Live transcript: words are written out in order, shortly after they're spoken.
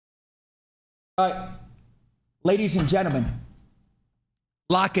All right, ladies and gentlemen,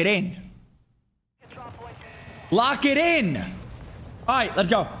 lock it in. Lock it in. All right, let's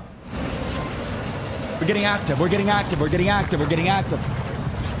go. We're getting active. We're getting active. We're getting active. We're getting active.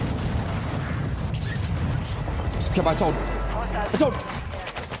 Okay, I told. I told.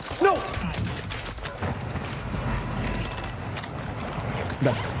 No. I'm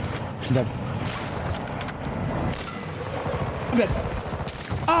dead. I'm dead. I'm dead.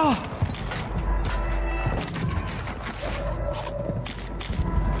 Ah.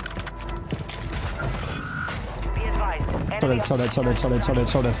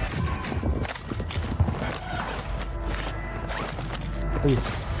 So dead. Please.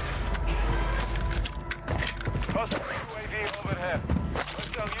 UAV overhead.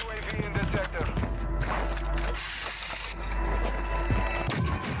 Hostile UAV in this sector.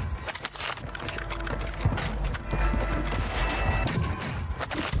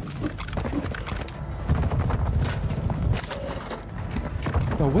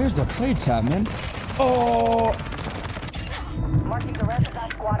 Yo, where's the plates at, man? Oh! Marking the rest of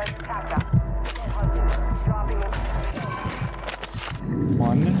that squad as attacker. Dropping in.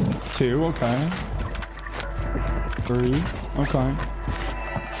 1, 2, okay. 3, okay.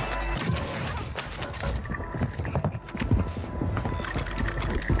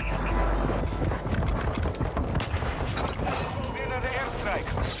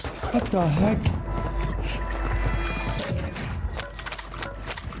 What the heck?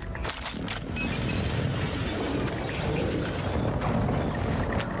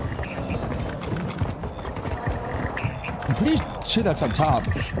 I'm pretty sure that's up top.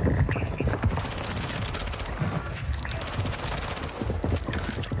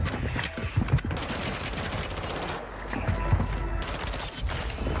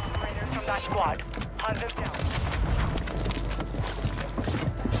 From that squad. Hunt them down.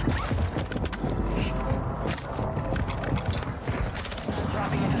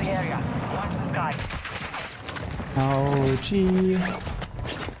 Dropping into the area. Watch the sky. Oh, gee.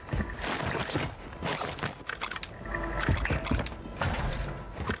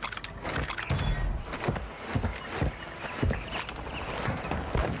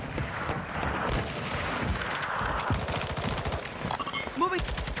 Moving.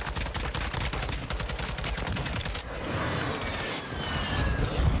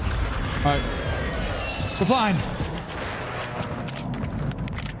 All right. We're fine.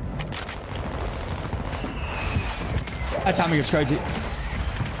 That timing is crazy.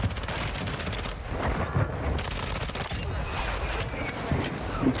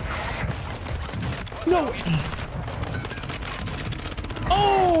 No.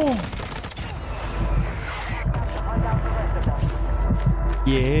 Oh. Hunt out the rest of them.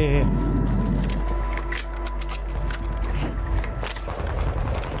 Yeah.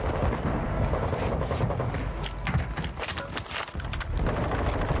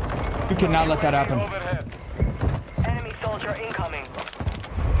 You cannot let that happen. Overhead. Enemy soldier incoming.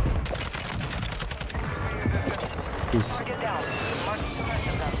 Jeez. Target down. Marking the rest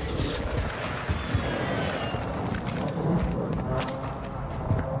of them.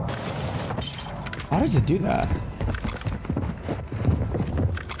 How does it do that?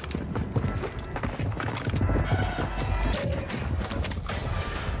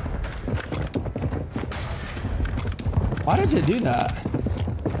 Why does it do that?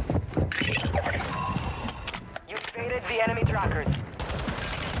 You faded the enemy trackers.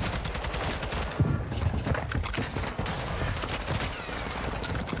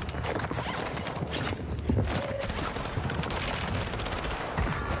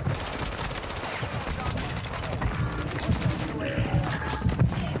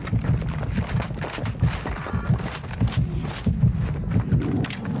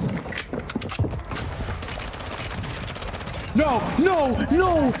 No, no,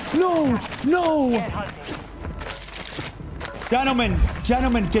 no, no, no. Hunting.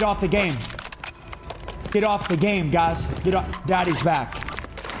 Gentlemen, get off the game. Get off the game, guys. Get off. Daddy's back.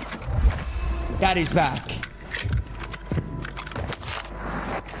 Daddy's back.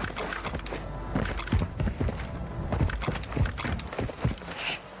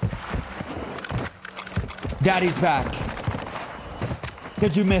 Daddy's back.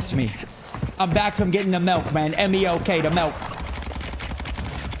 Did you miss me? I'm back from getting the milk, man. M-E-L-K, the milk.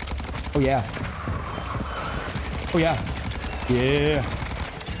 Oh, yeah. Oh, yeah. Yeah.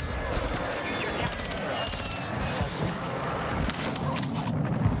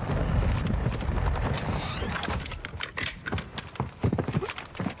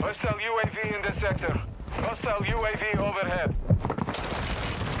 Hostile UAV in this sector. Hostile UAV overhead.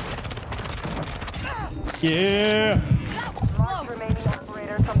 Yeah. Mark remaining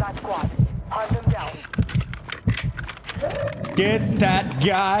operators from that squad. Hunt them Get that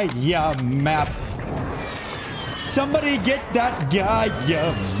guy, yeah, map. Somebody get that guy,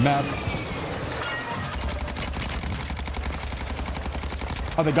 yeah, map.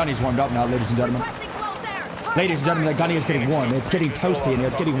 Oh, the gunny's warmed up now, ladies and gentlemen. Ladies and gentlemen, the gunny is getting warm. It's getting toasty and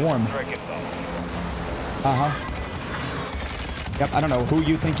it's getting warm. Uh-huh. Yep, I don't know who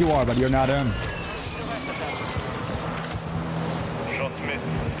you think you are, but you're not him.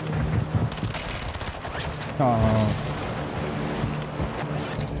 Oh.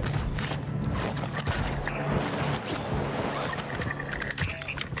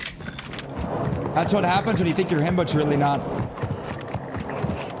 That's what happens when you think you're him, but you're really not.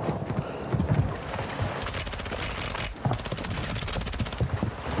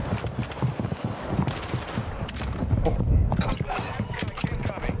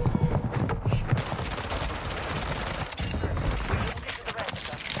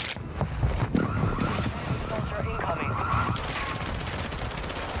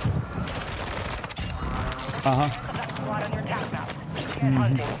 Uh-huh.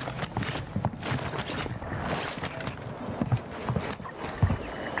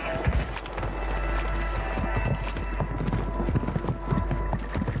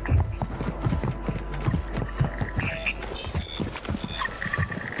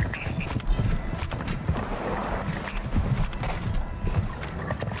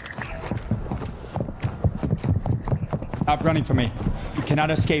 Stop running from me. You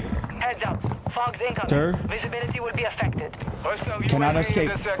cannot escape. Heads up. Fog's incoming. Sir? Visibility will be affected. Cannot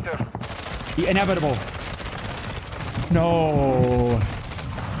escape. The inevitable. No.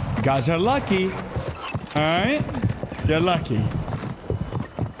 You guys are lucky. Alright? You're lucky.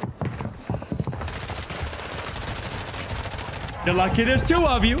 You're lucky there's two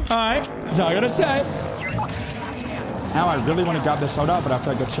of you. Alright? That's all I gotta say. Now I really want to grab this soda, but I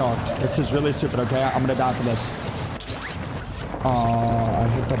feel like it's shocked. This is really stupid, okay? I'm gonna die for this. Oh, I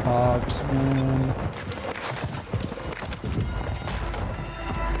hit the box, man.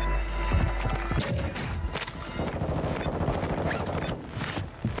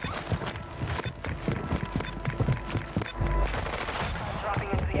 Dropping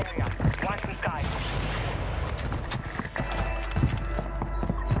into the area. Watch the sky.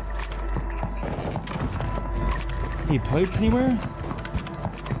 Any plates anywhere?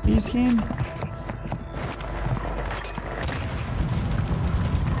 These game?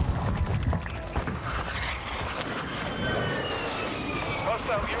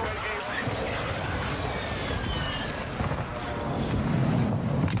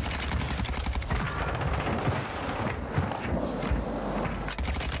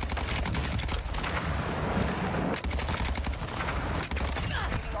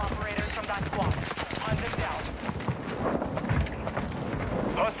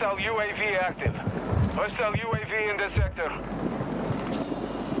 Hostile UAV active. Hostile UAV in this sector.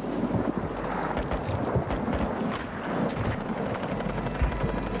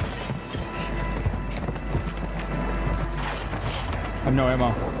 I have no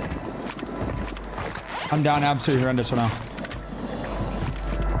ammo. I'm down absolutely horrendous for now.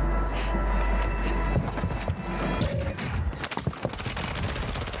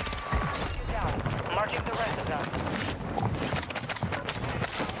 Marking the rest of them.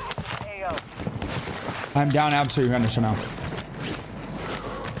 I'm down absolutely horrendous for now.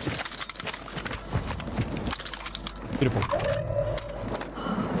 Beautiful.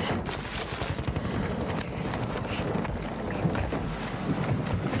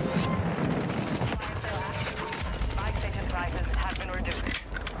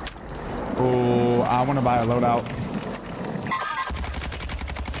 Oh, I want to buy a loadout.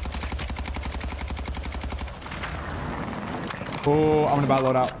 Oh, I'm gonna buy a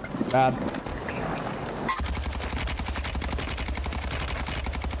loadout. Bad.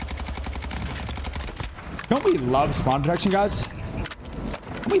 Don't we love spawn protection, guys?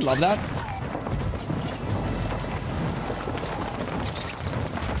 Don't we love that?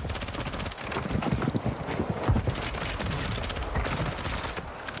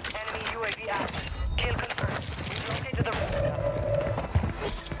 Enemy UAV active. Kill confirmed. We've located the rest of them.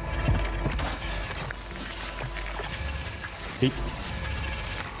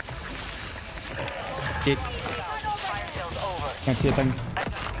 Eat. Fire sales over. Can't see a thing.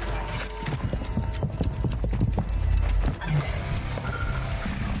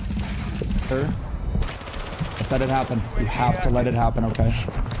 Sir, let it happen. You have to let it happen, okay?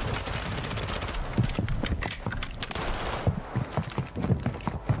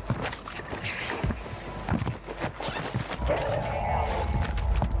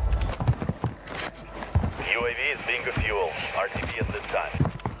 UAV is being refueled. RTB at this time.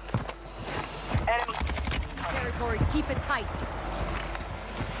 Enemy territory. Keep it tight.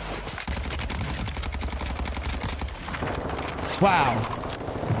 Wow.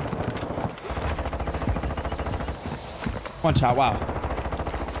 One shot, wow.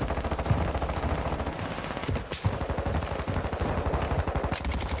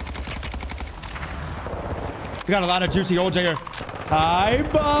 We got a lot of juicy gold here. Hi,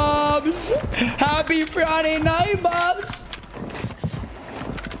 Bubs. Happy Friday night, Bubs.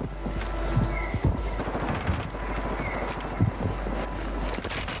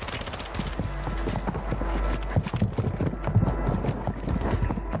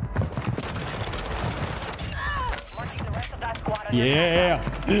 Yeah.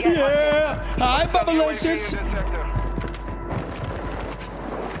 Yeah. Hi, Bubblicious.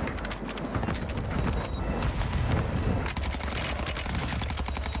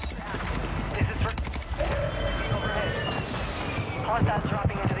 Hostiles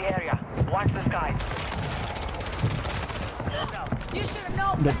dropping into the area. Watch the sky. You should have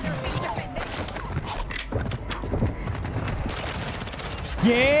known better, Bishop.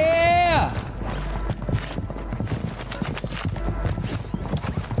 Yeah.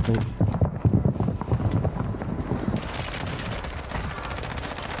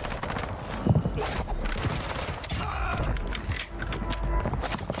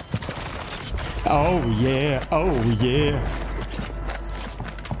 Oh yeah, oh yeah.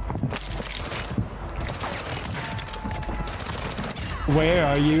 Where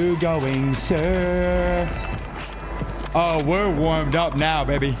are you going, sir? Oh, we're warmed up now,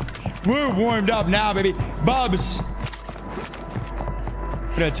 baby. We're warmed up now, baby. Bubs.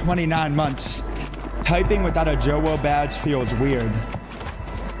 For 29 months. Typing without a JoeWo badge feels weird.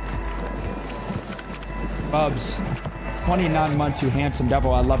 Bubs. 29 months, you handsome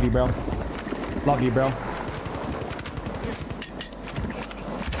devil. I love you, bro. Love you, bro.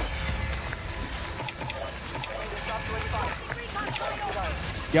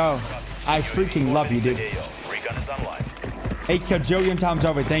 Yo, I freaking love you, dude. Hey, Kajillion times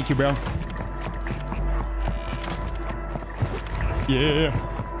over. Thank you, bro. Yeah.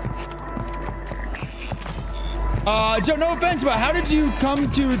 Joe, no offense, but how did you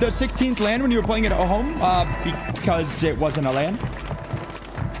come to the 16th land when you were playing it at home? Because it wasn't a land?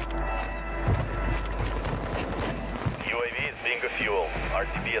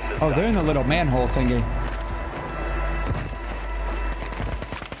 Oh, they're in the little manhole thingy.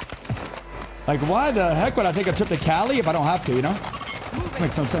 Like, why the heck would I take a trip to Cali if I don't have to, you know?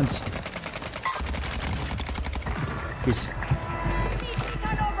 Makes no sense. Peace.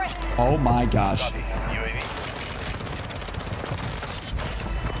 Oh my gosh.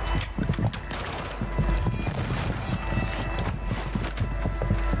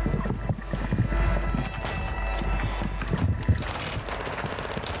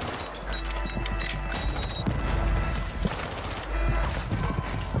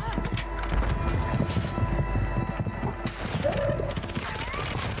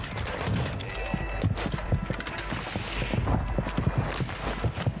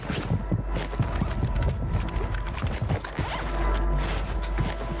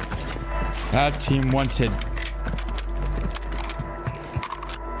 That team wanted.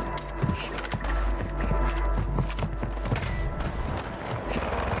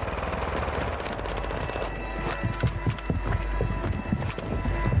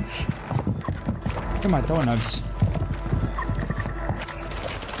 Look at my donuts.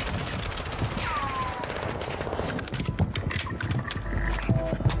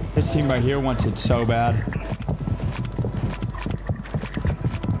 This team right here wants it so bad.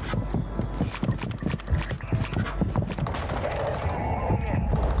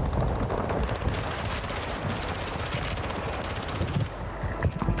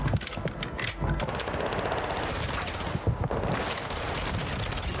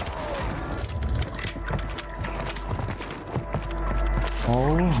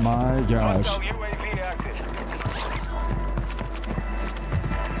 Oh my gosh.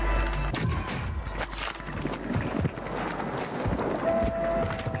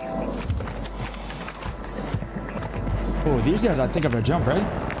 Oh, these guys I think of a jump, right?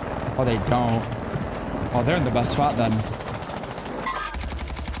 Oh, they don't. Oh, they're in the best spot then.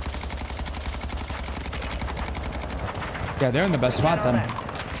 Yeah, they're in the best spot then.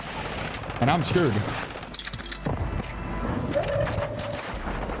 And I'm screwed.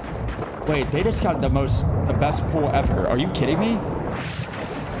 Wait, they just got the best pool ever. Are you kidding me?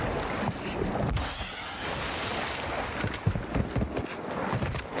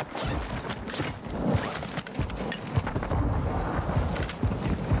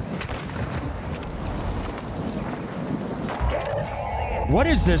 What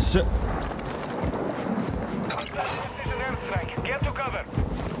is this?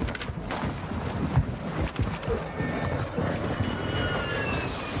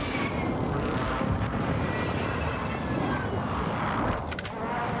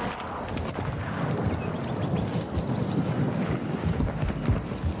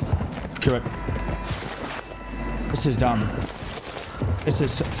 Screw it. This is dumb. This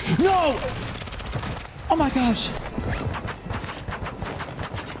is... No! Oh my gosh.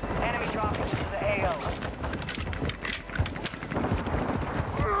 Enemy dropping into the AO.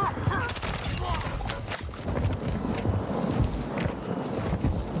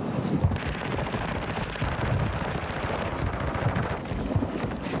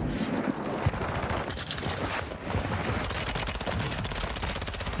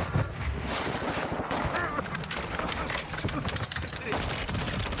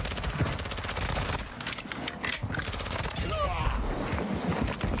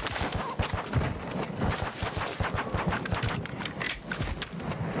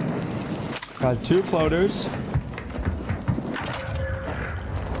 Got 2 floaters.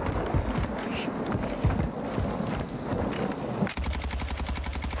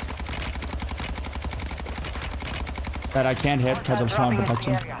 That I can't hit because of storm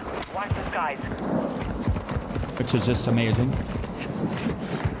protection, Watch the skies. which is just amazing.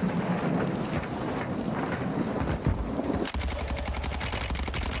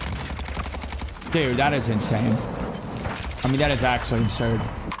 Dude, that is insane. I mean, that is actually absurd.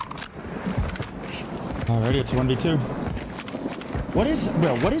 Alrighty, it's 1v2. What is,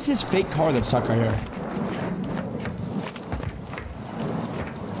 bro, what is this fake car that's stuck right here?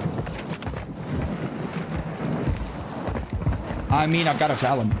 I mean, I've got to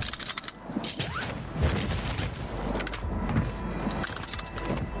tell him.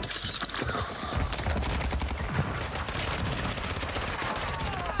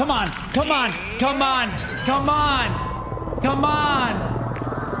 Come on, come on, come on, come on, come on.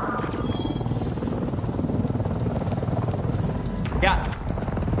 Yeah.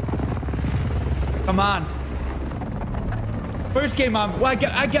 Come on. First game on, well,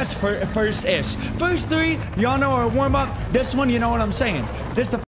 I guess first-ish. First 3, y'all know our warm-up. This one, you know what I'm saying. This the